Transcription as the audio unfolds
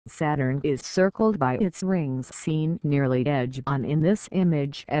Saturn is circled by its rings seen nearly edge-on in this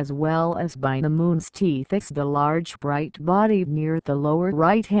image, as well as by the Moon's Tethys, the large bright body near the lower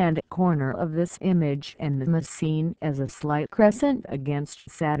right-hand corner of this image, and Mimas seen as a slight crescent against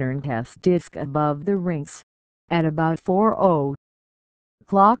Saturn's disk above the rings. At about 4:00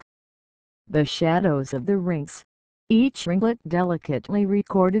 the shadows of the rings, each ringlet delicately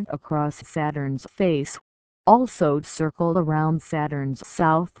recorded across Saturn's face, also circle around Saturn's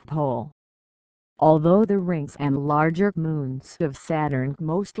south pole. Although the rings and larger moons of Saturn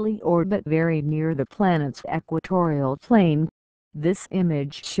mostly orbit very near the planet's equatorial plane, this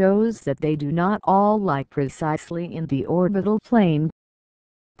image shows that they do not all lie precisely in the orbital plane.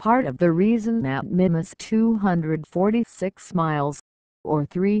 Part of the reason that Mimas 246 miles, or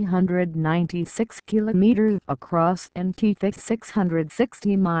 396 kilometers across, and Tethys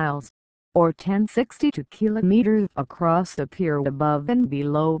 660 miles, or 1062 kilometers across, appear above and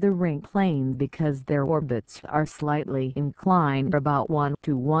below the ring plane because their orbits are slightly inclined about 1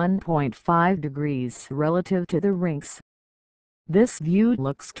 to 1.5 degrees relative to the rings. This view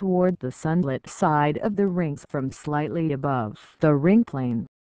looks toward the sunlit side of the rings from slightly above the ring plane.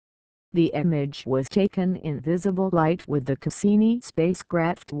 The image was taken in visible light with the Cassini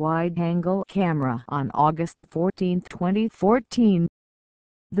spacecraft wide-angle camera on August 14, 2014.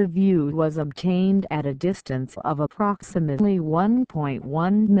 The view was obtained at a distance of approximately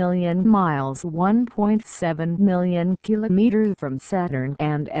 1.1 million miles, 1.7 million kilometers from Saturn,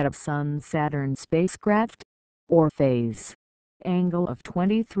 and at a Sun-Saturn spacecraft, or phase, angle of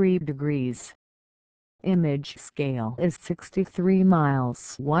 23 degrees. Image scale is 63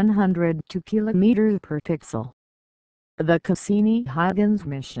 miles, 102 kilometers per pixel. The Cassini-Huygens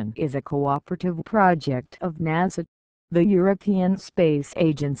mission is a cooperative project of NASA, the European Space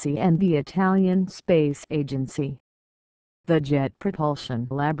Agency, and the Italian Space Agency. The Jet Propulsion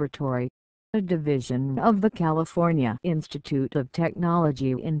Laboratory, a division of the California Institute of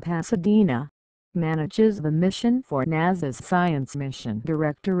Technology in Pasadena, manages the mission for NASA's Science Mission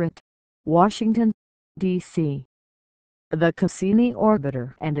Directorate, Washington, D.C. The Cassini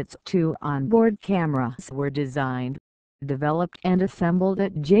orbiter and its two onboard cameras were designed, developed and assembled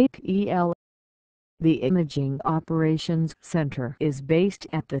at JPL. The Imaging Operations Center is based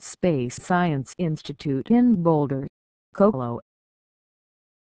at the Space Science Institute in Boulder, Colorado.